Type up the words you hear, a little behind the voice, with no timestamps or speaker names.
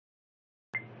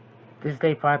This is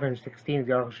day 516 of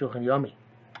the Aruch Shulchan Yomi.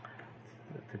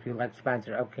 If you'd like to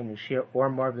sponsor upcoming share or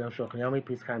more of the Aruch Shulchan Yomi,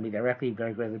 please contact me directly.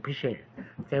 Very greatly appreciated.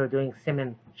 Today we're doing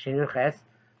Siman Shinur Ches,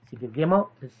 Sif Yud Gimel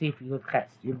to Sif Yud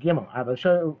Ches. Yud Gimel.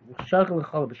 Shalkel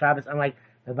L'chol b'Shabbos. Unlike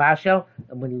the Vashel,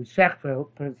 when you shech for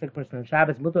a sick person on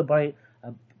Shabbos, mutar by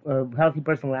a healthy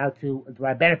person allowed to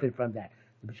derive benefit from that.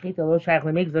 The B'shchita lo shaykh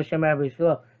l'migzah Shem Rav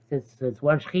Yishvil says it's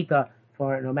one shchita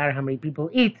for no matter how many people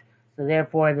eat. So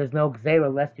therefore, there's no gzeira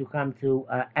lest you come to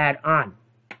add on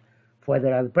for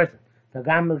that other person. Because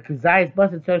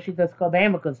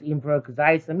even for a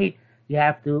kazayis meat, you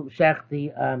have to shech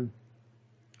the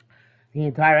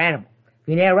entire animal.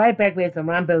 Right back based on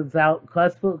Rambam Zal,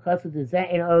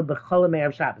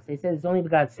 they said it's only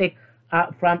because sick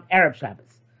from Erev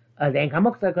Shabbos. They ain't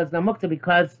because the mukta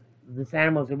because this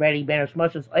animal is already ben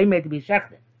hashmashos or made to be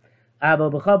shechted. But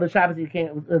b'chol b'Shabbos you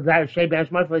can't shei ben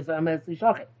hashmashos so I'm going to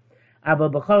shochet.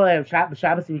 But b'chol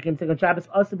Shabbos if you came sick on Shabbos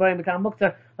also b'ray become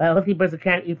mukta. A healthy person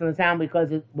can't eat from the animal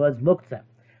because it was mukta.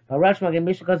 But Rosh Hashanah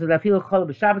Mishnah because of the feel chol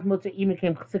b'Shabbos mukta even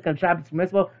came sick on Shabbos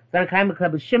permissible. Then came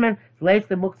Rabbi Shimon later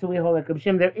the mukta we hold like Rabbi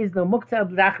Shimon. There is no mukta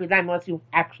b'dachli unless you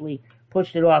actually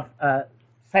pushed it off,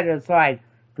 set it aside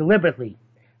deliberately.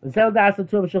 That's the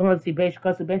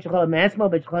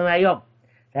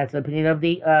opinion of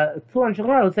the two on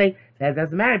Shulchan who say that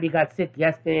doesn't matter if you got sick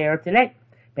yesterday or today.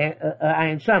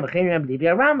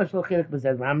 Rambam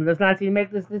does not seem to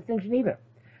make this distinction either.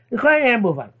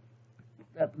 Move on.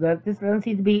 This doesn't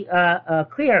seem to be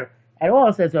clear at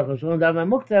all, says Shimon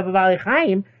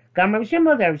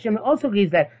also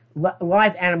agrees that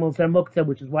live animals are mukta,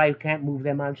 which is why you can't move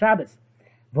them on Shabbos.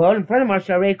 And furthermore,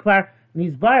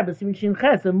 Nizbar, but Simin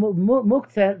Ches, the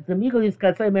muktzeh, the migol is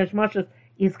katzoi benshmashos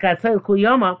is katzoi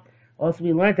kuyoma. Also,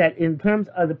 we learned that in terms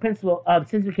of the principle of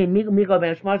since we came migol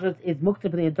benshmashos is muktzeh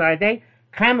for the entire day.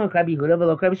 Kaimon Rabbi Yehuda,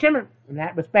 v'lo Rabbi Shimon. In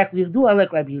that respect, we do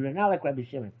like Rabbi Yehuda, not like Rabbi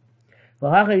Shimon.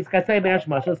 V'hacha is katzoi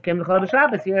benshmashos came to Chol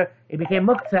b'Shabbos. Here it became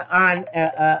muktzeh on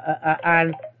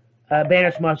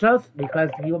benshmashos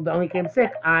because he only came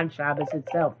sick on Shabbos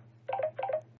itself.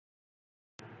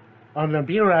 On the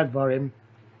Birad Varim.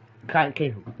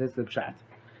 This is the shot.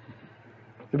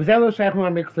 The Bezelo Shaykh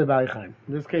on Mixer Balichaim.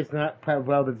 In this case, not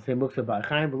relevant to say Mixer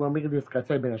Balichaim, but when we can do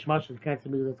Skatzai Ben Hashmashos, you can't say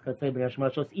Skatzai Ben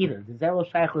Hashmashos either. The Zelo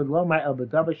Shaykh with Lomar El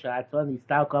Bedaba Shat on the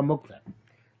Stalka Muktzah.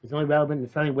 It's only relevant in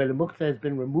something where the Muktzah has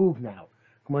been removed now.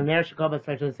 Kmoner Shekova,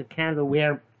 such as a candle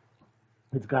where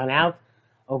it's gone out,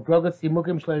 or Grogas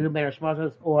Simukim Shleiru Ben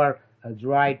Hashmashos, or a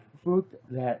dried fruit,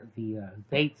 that the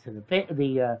dates and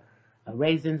the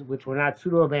raisins, which were not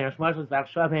suitable, now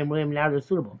they're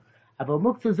suitable.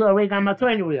 Tremendous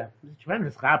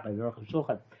chapa.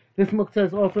 This muktzah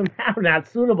is also now not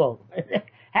suitable.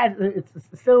 It's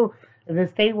still the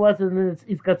state was in its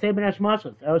katzei ben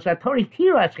hashmashos.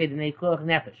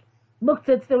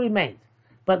 Muktzah still remains,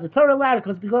 but the Torah allowed it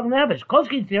because because nefesh.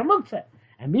 Koshki tir muktzah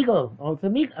and migo also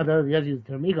migo. Although it does use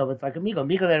the term migo, but it's like a migo.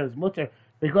 Migo that is mutter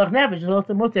because nefesh is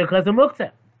also mutter because of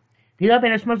muktzah.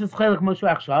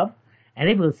 And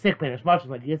if he was sick ben hashmashos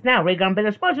like he is now, Regam ben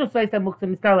hashmashos says that muktzah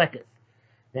mistalekes.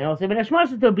 Then also ben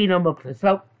hashmashos there will be no muktzah.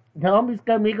 So the Omis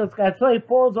Migos Katzoi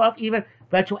falls off even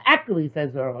retroactively,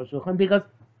 says the Aruch Shulchan, because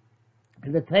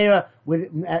the Torah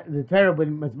with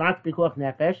Mazmat Pikuach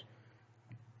Nefesh,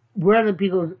 where the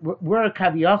people were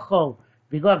Kaviyachol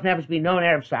Pikuach Nefesh be known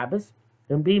Erev Shabbos,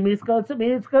 then be Migos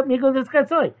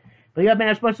Katzoi. But you have ben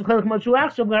hashmashos Chelik Moshu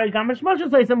Achshav where Regam ben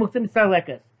hashmashos says that muktzah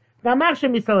mistalekes.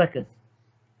 Gamachshem mistalekes.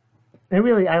 And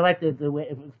really, I like the way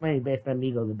it's explaining based on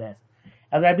Migo the best.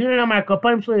 But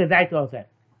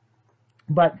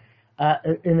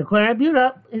in the corner of Rabbi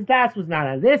Yehuda, his das was not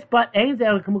on this, but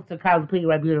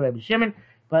Rabbi Shimon.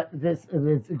 But this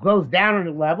it goes down on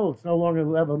the level. It's no longer the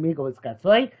level of Migo, it's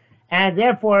Katzoi. And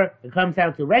therefore, it comes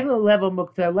down to regular level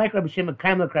Muktzah, like Rabbi Shimon,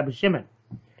 like Rabbi Shimon.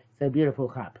 It's a beautiful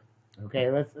chap.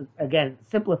 Okay, let's again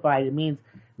simplify. It means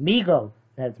Migo.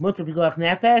 That's mutter pikuach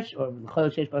nefesh, or chol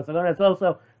sheish pasagona. It's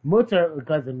also mutter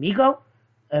because of migo.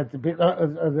 The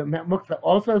muktzah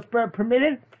also is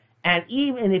permitted, and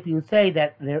even if you say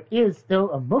that there is still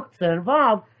a muktzah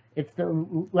involved, it's the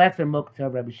lesser muktzah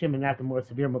of Rabbi Shimon, not the more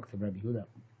severe muktzah of Rabbi Yehuda.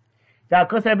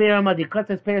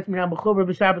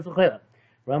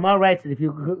 Ramah writes that if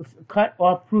you cut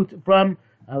off fruit from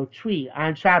a tree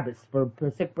on Shabbos for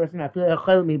a sick person, I feel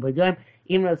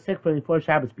even though sick before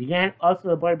Shabbos began. Also,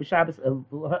 the board of Shabbos, a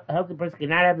healthy person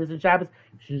cannot have this in Shabbos.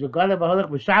 She's a god of a holach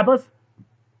with Shabbos,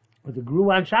 but it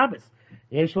grew on Shabbos.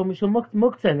 There was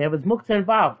muktzah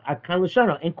involved. Akan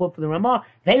l'shono, in quote for the Ramah,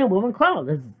 they don't move in klal.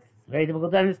 This is very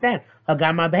difficult to understand.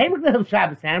 Hagama behemoth of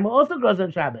Shabbos animal also grows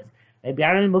on Shabbos. Maybe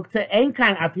I don't muktzah ain't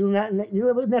kind. I feel not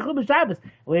nechul b'Shabbos.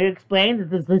 We explained that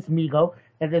there's this migo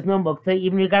that there's no muktzah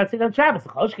even if you got sick on Shabbos.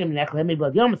 Choshkim nechel maybe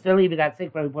but yom still if you got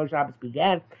sick before Shabbos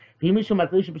began. V'imishum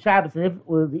matlisha b'Shabbos, and if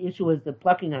the issue is the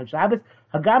plucking on Shabbos,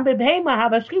 hagam b'behema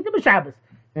have a shchita b'Shabbos.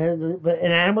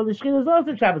 An animal the shchita is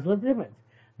also Shabbos. What's the difference?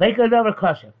 Veikad over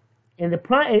kosher. In the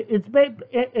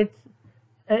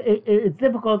it's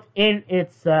difficult in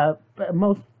its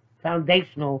most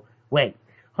foundational way.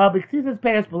 Now to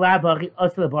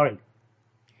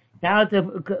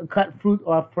cut fruit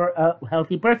off for a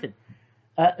healthy person.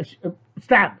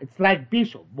 Stop. It's like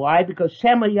bishul. Why? Because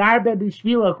shema yarbe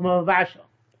bishvilo k'mo vasho.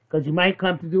 Because you might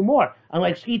come to do more.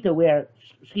 Unlike shchita, where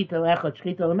shchita lechot,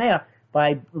 shchita lemea,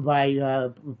 by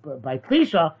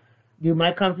klisha, you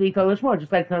might come to eat a little more.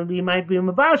 Just like you might be a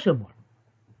mavasha more.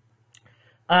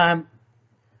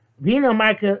 If we're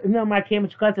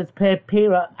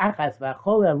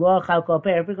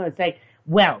going to say,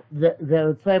 well,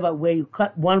 the say about where you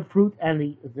cut one fruit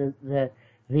and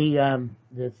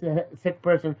the sick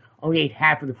person only ate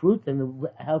half of the fruit, and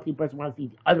the healthy person wants to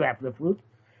eat the other half of the fruit.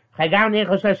 In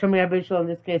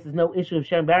this case, there's no issue of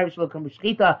Shem Barishal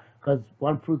Kamashkita because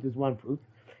one fruit is one fruit.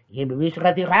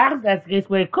 That's the case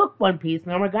where you cook one piece,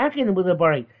 and with a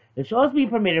bari. It should also be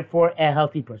permitted for a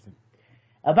healthy person.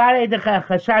 Although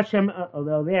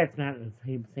there it's not the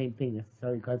same thing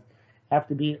necessarily because it have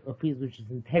to be a piece which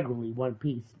is integrally one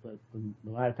piece, but a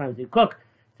lot of times you cook,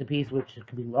 it's a piece which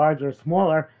could be larger or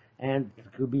smaller, and it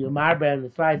could be a marba in the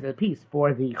size of the piece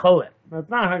for the cholet. Now, it's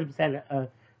not 100%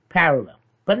 parallel,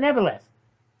 but nevertheless.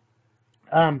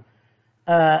 The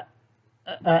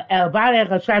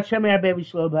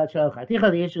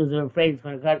issue is I'm afraid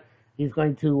he's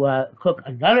going to cook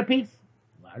another piece,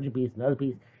 larger piece, another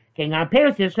piece. King on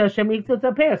pears, Hashem eats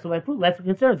a pear, so my fruit, less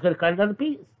concerned, it's going to cut another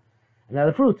piece,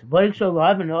 another fruit. Borik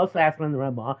Sholov, and also asked on the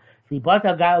Ramah, so he bought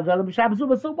a gal b'Shabbos,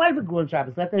 but so what if it grew on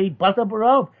Shabbos? Let he bought a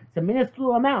barov, it's a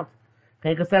minuscule amount.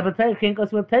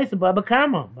 Kinkos with taste, Baba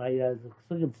Kama, by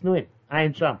Sugim Snuin,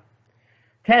 Ayin Sham.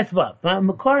 Tesva,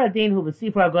 Makor Adin, who was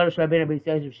Sifra Agodah Shabbat B'Yis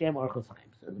Yosef Shem Orchos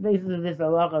Chaim. So the basis of this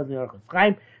halacha is the Orchos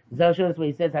Chaim. Zal shows where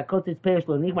he says, Hakotis Perish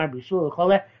Lo Nigmar B'Shul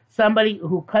Chole, somebody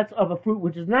who cuts off a fruit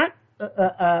which is not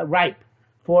ripe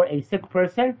for a sick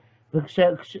person,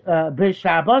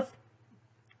 b'Shabbos,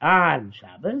 on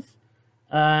Shabbos,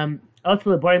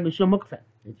 also the boring mishum muktzah.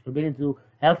 It's forbidden to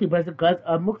a healthy person because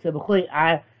of muktzah. B'chuli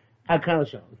I can't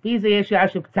show. If he's a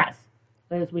yeshu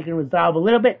k'tzas, we can resolve a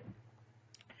little bit.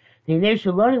 The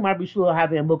nation learning mar b'shul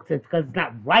having a muktzah because it's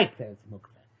not ripe that it's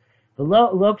muktzah. The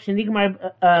lok shenigmar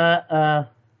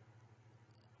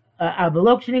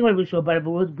b'shul, but if it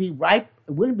would be ripe,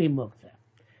 it wouldn't be muktzah.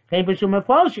 The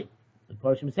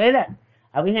Porshim say that.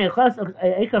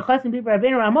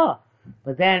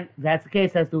 But then that's the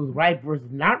case as to ripe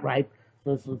versus not ripe.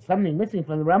 So it's something missing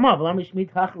from the Ramah. Why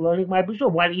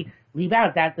do you leave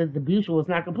out that the bushel was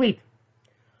not complete?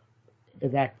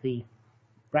 That it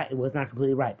was not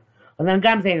completely ripe. And then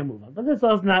Gam Zaina move on. But this is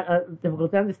also not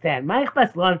difficult to understand. What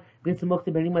does that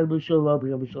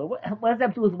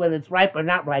have to do with whether it's ripe or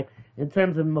not ripe in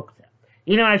terms of muktzah?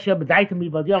 And we're going to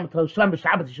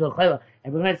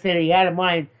say that he had in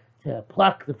mind to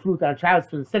pluck the fruit on Shabbos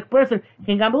for the sick person.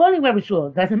 It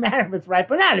doesn't matter if it's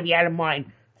ripe or not if he had in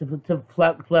mind to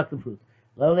pluck the fruit.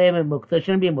 It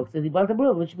shouldn't be a muktzah. He bought the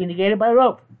brew, which should be negated by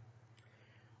rope.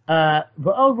 Also,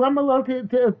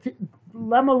 if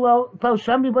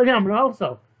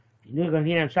you knew you're going to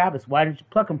eat on Shabbos, why didn't you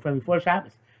pluck them from before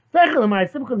Shabbos?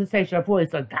 It's difficult to say Shavuot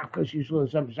is like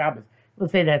Shabbos. We'll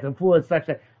say that the fool is such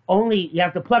that only you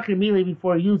have to pluck it immediately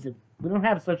before you use it. We don't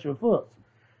have such fools.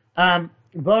 So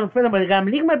if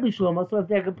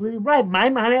they're completely ripe,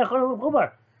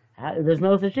 there's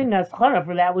no such thing as chara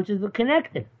for that which is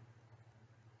connected.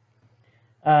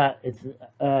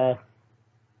 Mishabur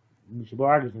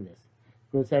argues in this.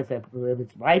 It says that if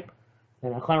it's ripe,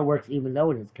 then chara works even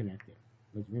though it is connected.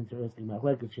 It's an interesting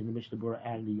machlekes in the Mishabur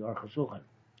and the Aruch HaShulchan.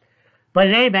 But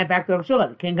in any event, back to Aruch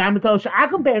HaShulchan. King Gamatol Sha'ah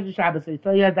compares to Shabbos.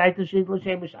 So you have to shit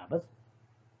l'shem Shabbos.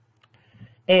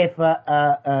 If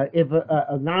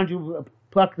a non-Jew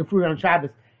plucked the fruit on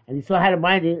Shabbos and he saw how to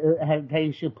mind it, how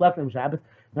you should pluck them on Shabbos,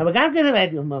 now we're going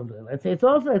to let's say it's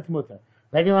also it's mutter.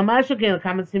 Like in the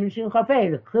common simon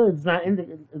clearly it's not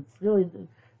it really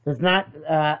does not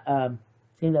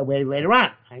seem that way later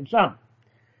on. I'm sure.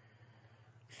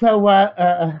 So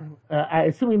I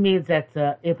assume he means that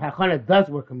if Hachana does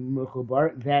work from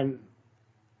Mechubar, then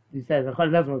he says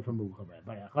Hachana doesn't work from Mechubar.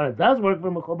 But Hachana does work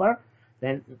from Mechubar,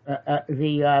 then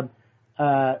the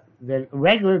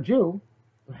regular Jew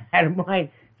had in mind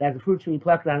that the fruit should be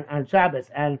plucked on Shabbos,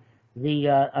 and the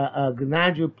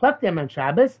non-Jew plucked them on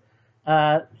Shabbos.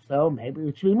 So maybe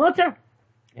it should be mutter,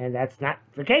 and that's not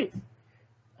the case.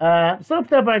 So if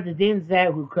the din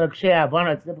that who cook shea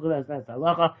avana, it's difficult as that's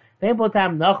halacha.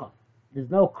 There's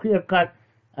no clear-cut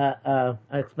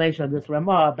explanation of this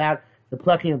Ramah about the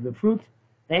plucking of the fruits.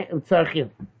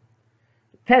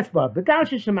 Tesba,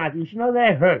 but you should know that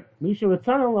I heard. Misha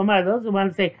Ratzon Lamar, those who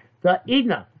want to say the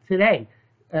Idna today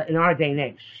in our day and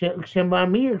age.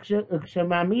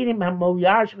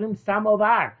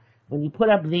 When you put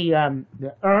up the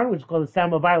urn, which is called the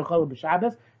samovar, called the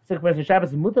Shabbos, sick person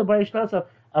Shabbos, so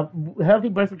a healthy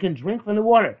person can drink from the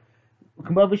water.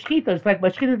 It's like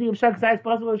b'shchita the yivshak gzayis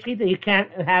possible b'shchita. You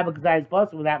can't have a gzayis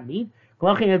possible without meat.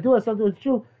 Something is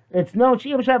true. It's no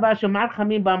yivshak b'ashamat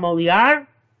chamim b'moliar.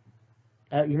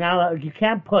 You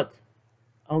can't put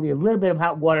only a little bit of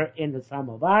hot water in the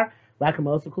samovar. Like a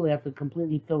also cool, you have to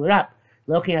completely fill it up.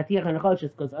 Looking at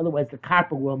because otherwise the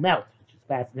copper will melt, which is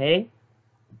fascinating.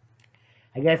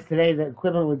 I guess today the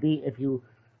equivalent would be if you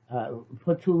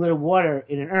put too little water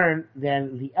in an urn,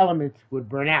 then the elements would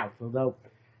burn out. Although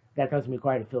that doesn't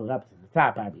require to fill it up to the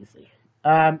top, obviously.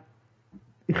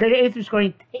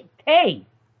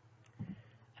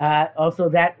 Also,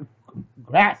 that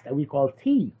grass that we call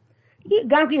tea.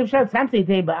 It's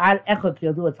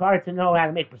hard to know how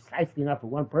to make precisely enough for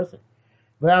one person.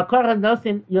 But they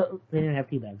didn't have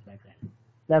tea bags back then.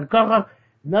 So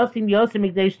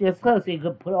you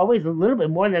could put always a little bit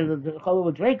more than the cholera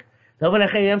would drink. So what you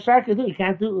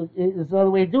can't do it's the other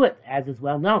way to do it, as is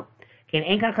well known.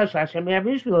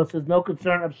 There's no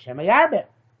concern of Shema Yarbe.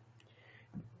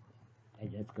 I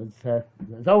guess because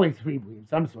there's always free of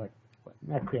some sort, but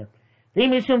not clear. Oh,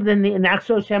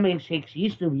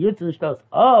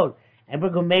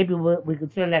 and maybe we're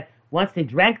concerned that once they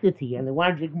drank the tea and they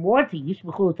want to drink more tea,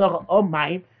 they're going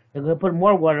to put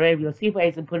more water in. You'll see if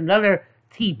I can put another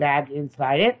tea bag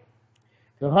inside it.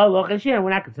 So we're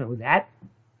not concerned with that.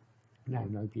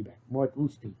 No tea bag. More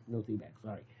loose tea. No tea bag,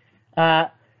 sorry.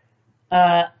 We're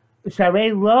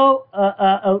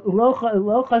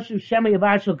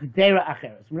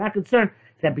not concerned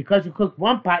that because you cooked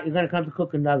one pot, you're going to come to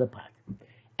cook another pot.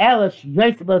 But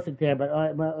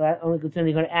only concerned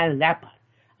you're going to add in that pot.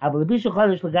 Why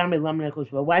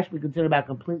should we be concerned about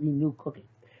completely new cooking?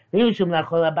 And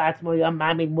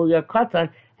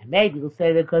maybe you'll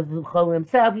say that because of the chol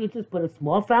himself, you just put a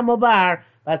small samovar.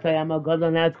 Now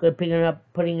it's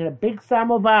putting in a big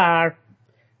samovar.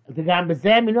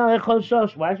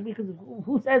 Why should we?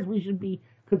 Who says we should be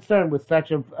concerned with such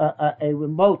a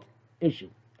remote issue?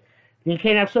 Maybe we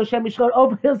should be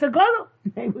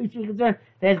concerned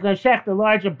that it's going to shech the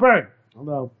larger bird.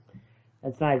 Although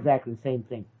that's not exactly the same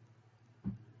thing.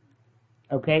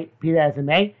 Okay, Peter as a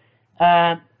may.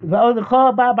 Also,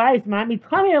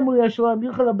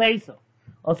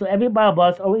 every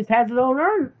Balabas always has his own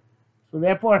urn. So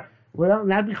therefore, we don't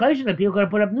not be choshen that people are going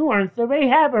to put up new urns. They already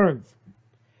have urns.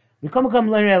 We come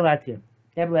learn a lot here.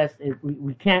 Nevertheless,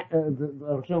 we can't. The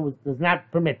Rosh does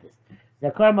not permit this.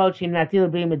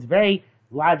 It's very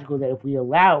logical that if we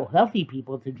allow healthy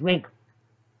people to drink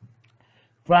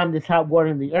from this hot water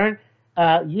in the urn,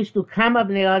 used to come up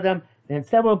in the Adam, then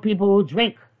several people will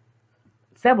drink.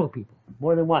 Several people,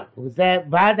 more than one. It was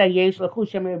that then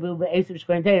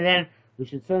we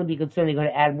should certainly be concerned they're going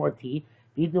to add more tea.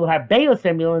 They'll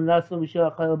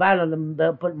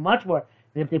put much more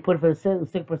than if they put it for the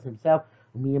sick person himself.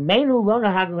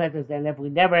 And if we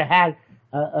never had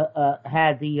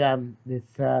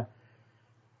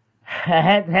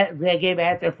they gave an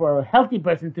answer for a healthy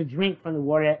person to drink from the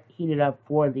water heated up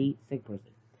for the sick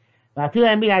person. But I feel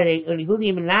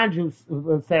even non-Jews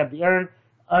set up the urn.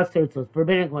 Also, it's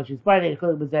forbidden once she's part of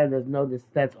the there's no this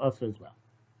that's also as well.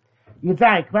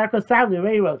 Yudai, Kvarko Sadly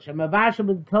already wrote,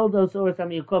 Shemavasha told those or some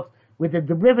of your cooks with the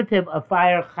derivative of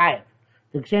fire chayav.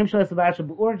 The Kshem Shalasavasha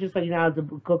B'ur, just like you're not allowed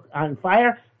to cook on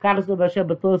fire, Kakas Lavasha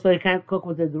B'tul, so you can't cook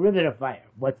with the derivative of fire.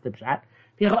 What's the pshat?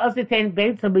 You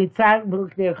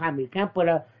can't put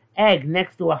an egg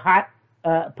next to a hot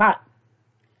pot.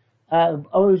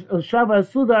 Or Shava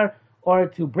Sudar, or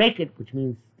to break it, which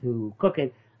means to cook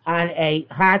it, on a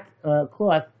hot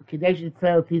cloth, in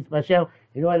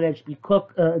order that it should be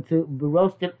cooked, to be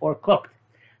roasted or cooked.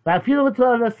 But I feel it's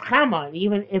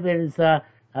even if it is a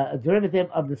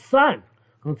derivative of the sun,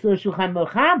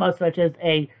 such as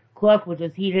a cloth which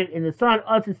is heated in the sun,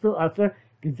 also still usher,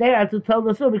 to tell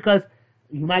the sur, because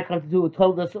you might come to do a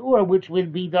told the sur, which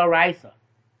would be daraisa.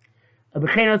 So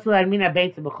it's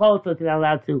not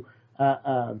allowed to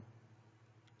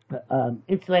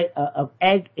insulate of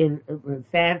egg in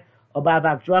sand, or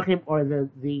babak drachim, or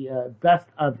the dust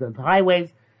of the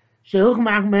highways,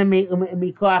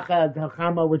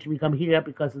 which become heated up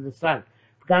because of the sun.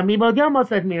 Gam Mibod Yom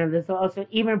also meaning this also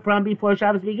even from before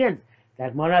Shabbos begins.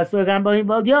 Hatmona Asur Gam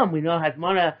Mibod Yom. We know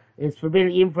Hatmona is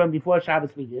forbidden even from before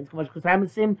Shabbos begins. Because I'm a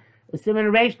sim in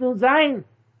Reish Nun Zayin,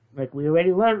 like we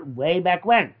already learned way back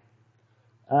when.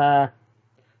 It's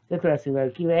interesting.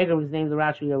 Akiva Eger was named the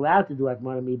Rashi allowed to do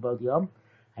Hatmona Mibod Yom.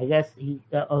 I guess he,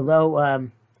 although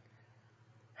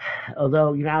you're not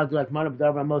allowed to do Hatmona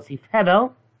B'Davar Mosif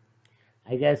Hevel,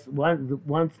 I guess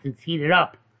once it's heated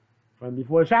up from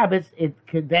before Shabbos, it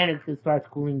starts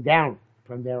cooling down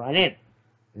from there on in,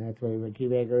 and that's why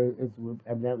Akiva Eger is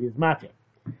evidently is matir.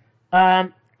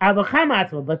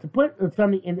 But to put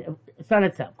something in the sun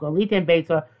itself, Golitin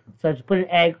Beitza, such as put an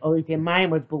egg, Olitin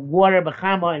Mayim, or to put water,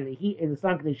 Bachama, in the heat in the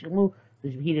sun, because they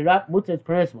should heat it up. Mutzah is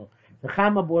permissible. The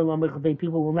Chama born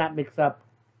people will not mix up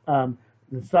the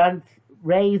sun's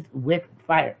rays with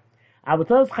fire.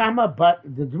 Avatos Chama, but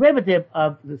the derivative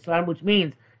of the sun, which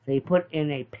means they put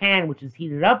in a pan which is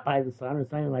heated up by the sun or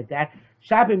something like that.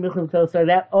 Shopping Michlim, so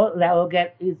that will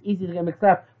get is easy to get mixed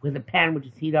up with a pan which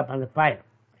is heated up on the fire.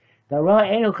 The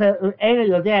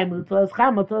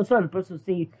person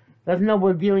doesn't know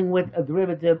we're dealing with a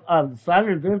derivative of the sun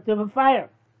or a derivative of fire.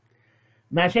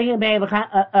 As opposed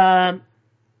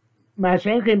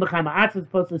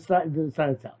to the sun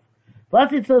itself.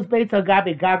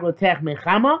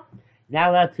 Now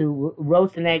allowed to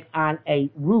roast an egg on a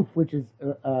roof which is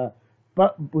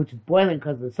boiling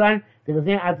because of the sun.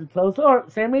 Or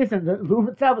same reason, the roof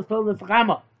itself is filled with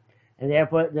chama. And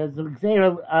therefore, there's a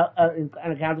xera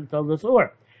on account of Tolos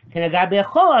Ur. Can a guy be a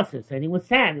cholasis? And he was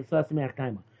sand. It's also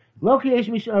Merchtaima. Loki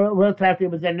Ishmish wrote after,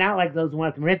 but then not like those who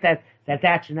want to read that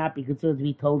should not be considered to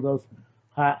be Tolos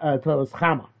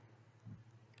Chama.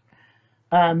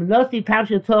 Nosti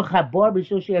Tavsha Tol Chabor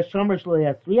B'Shushi Hashomer Shlo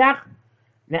Yasriach.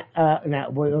 Now,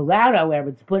 we're allowed,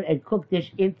 however, to put a cooked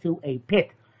dish into a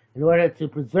pit in order to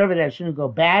preserve it. That it shouldn't go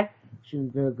bad,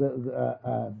 shouldn't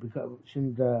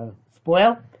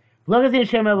spoil. We're not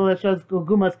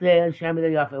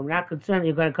concerned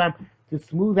you're going to come to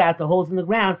smooth out the holes in the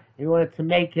ground in order to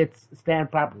make it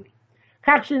stand properly.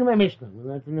 We learned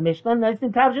in the Mishnah,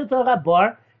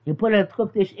 you put a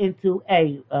cooked dish into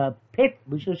a pit,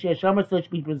 so it should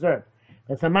be preserved.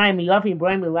 But Samayim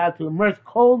we're allowed to immerse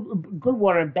good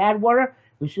water and bad water,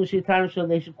 so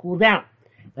they should cool down.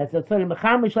 That's the sun.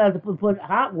 We should have to put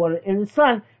hot water in the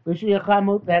sun,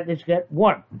 that they should get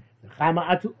warm. And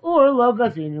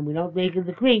we don't make a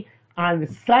decree on the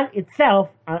sun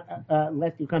itself,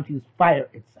 unless you come to use fire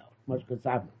itself.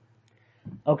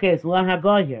 Okay, so long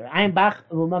hago here. I'm Bach,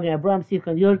 Abraham,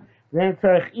 Sichon Yud, then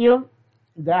Tzarech Il,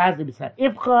 the Azib Besad.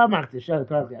 Ifcha, Machti, Shal,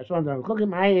 Tzarech, Ashon, Dor,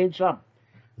 Chukim, I ain't Shom.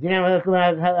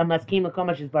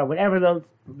 Whatever those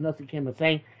Nosikim are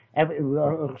saying,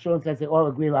 Shon says they all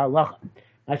agree la halacha.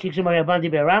 Mashik Shemar Yavandi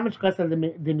Be'aramich, Kasa the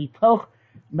Mitoch,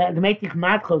 the Metich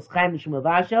Matchos, Chaim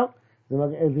Shemavasho. The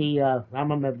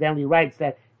Rambam evidently writes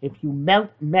that if you melt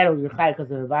metal, you're chai because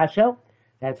of the vasho.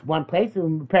 That's one place.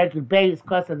 And Perikut Bay is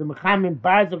because of the mechamin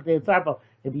barzuk de'etzarpo.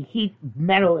 If you heat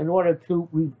metal in order to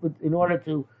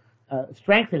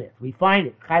strengthen it, refine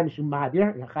it, chai mishum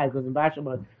ma'avir, chai goes in vasho,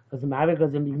 but because the ma'avir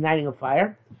goes in igniting a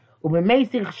fire.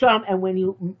 U'bemeisich sham, and when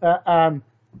you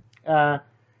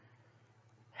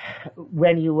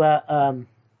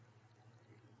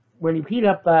heat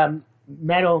up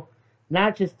metal.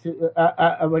 Not just to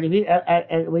when you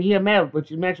hear metal,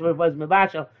 which is mentioned before as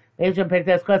mevashel, he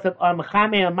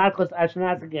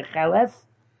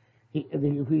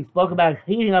spoke about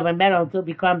heating of a metal until it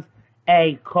becomes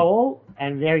a coal,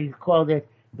 and there he called it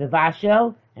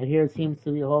mevashel, and here it seems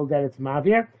to be hold that it's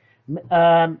mavir.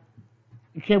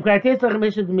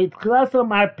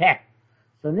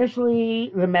 So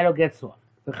initially the metal gets soft.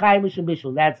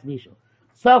 That's bishul.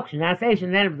 So, then if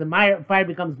if the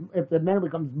metal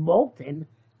becomes molten,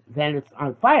 then it's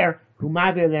on fire.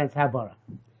 Humavir, then it's havara.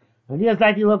 And here's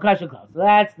like the lokashakal. So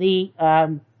that's the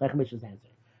like Mishnah's answer.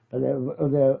 But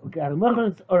the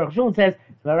or Rashun says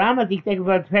the Rama dictated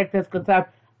for the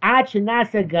concept ad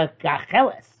shenasa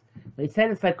gacheles. He said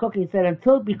it's like cooking. He said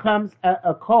until it becomes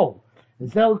a coal.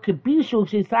 So kibishu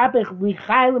shisabich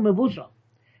michayil mevushal.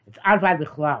 It's advad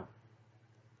bichlal.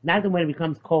 Not that when it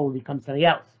becomes cold, it becomes something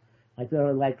else. Like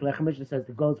Mishnah says,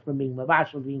 it goes from being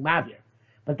mavashal to being mavir.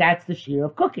 But that's the shear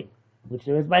of cooking, which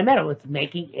there is by metal. It's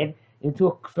making it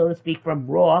into, so to speak, from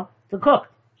raw to cooked.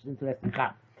 Which is interesting.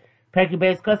 Perikut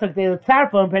Beis Kosak de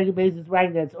Tzarfo, and Perikut Beis is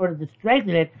writing that it's ordered to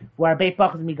strengthen it for our beit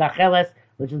pachas migacheles,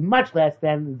 which is much less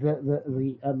than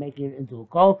the making it into a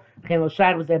coal. Chen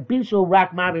Shad was that bishul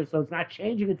rak mavir, so it's not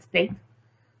changing its state.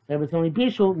 So it's only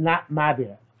bishul, not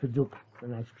mavir. Feduk. It's a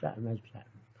nice shot.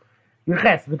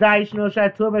 Yurches, v'day shno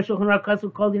shad tur v'shulchan aruch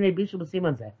kasu kol dinei bishul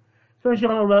b'siman zeh. First,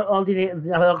 Shulchan wrote all the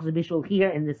halachas of bishul here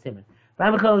in this simon.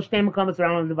 Ramachol Shtei Makomos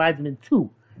Rambam divides them in two.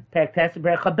 Perek Tes and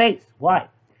Perek Chabes. Why?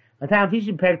 The time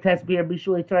Vishin Perek Tes Biur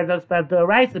Bishul Torah talks about the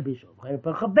Raisa Bishul. Perek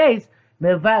Chabes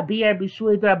Meva Biur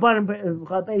Bishul Rabbanan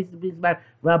Chabes speaks about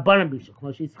Rabbanan Bishul.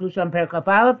 Moshe Schusham Perek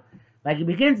Chaf, like he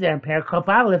begins there in Perek Chaf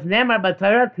Aleph. Nemar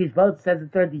B'Torah, his both says the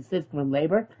third desist from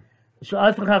labor.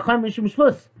 Sh'as Chacham Mishum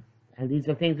Shvus, and these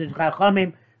are things which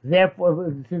Chachamim.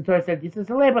 Therefore, since Torah said this is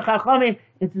a labor, Chachamim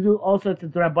is to do also to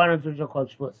the Rabbanan which are called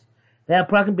Shvus. They are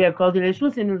prokim be called in the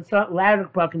shvusim, and the latter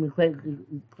prokim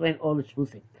explain all the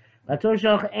shvusim. But Torah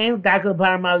Shalach ain't dakel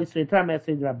paramali sreitar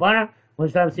mesri drabbana,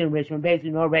 which I'm saying Rishon Beis,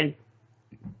 you know already.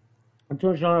 And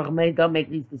Torah Shalach don't make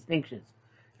these distinctions.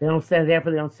 They don't say,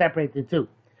 therefore they don't separate the two.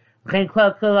 So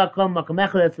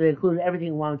they include everything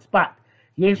in one spot.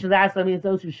 Yesh Lasla means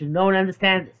those who should know and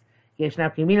understand this. Yesh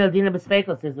Nafkamina Dina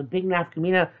B'Sfekos, there's a big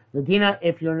Nafkamina Ladina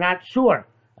if you're not sure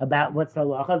about what's the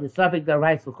halacha, the suffix the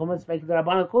rice will come and speak the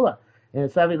Rabbanah Kula. And the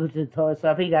suffix which is the Torah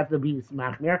suffix, you have to be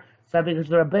machmir. Suffix which is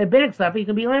the rabbinic suffix, you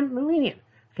can be lenient.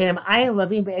 Therefore,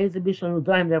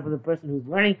 the person who's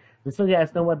learning the sugya has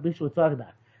to know what bishul we're talking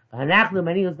about.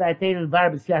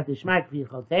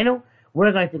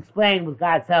 We're going to explain with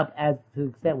God's help as to the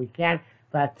extent we can.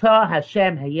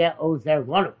 Interesting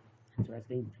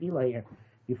tefillah here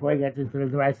before he gets into the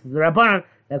rice of the Rabbanan,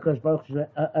 that because Baruch should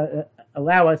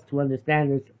allow us to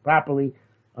understand this properly.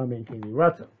 Amen.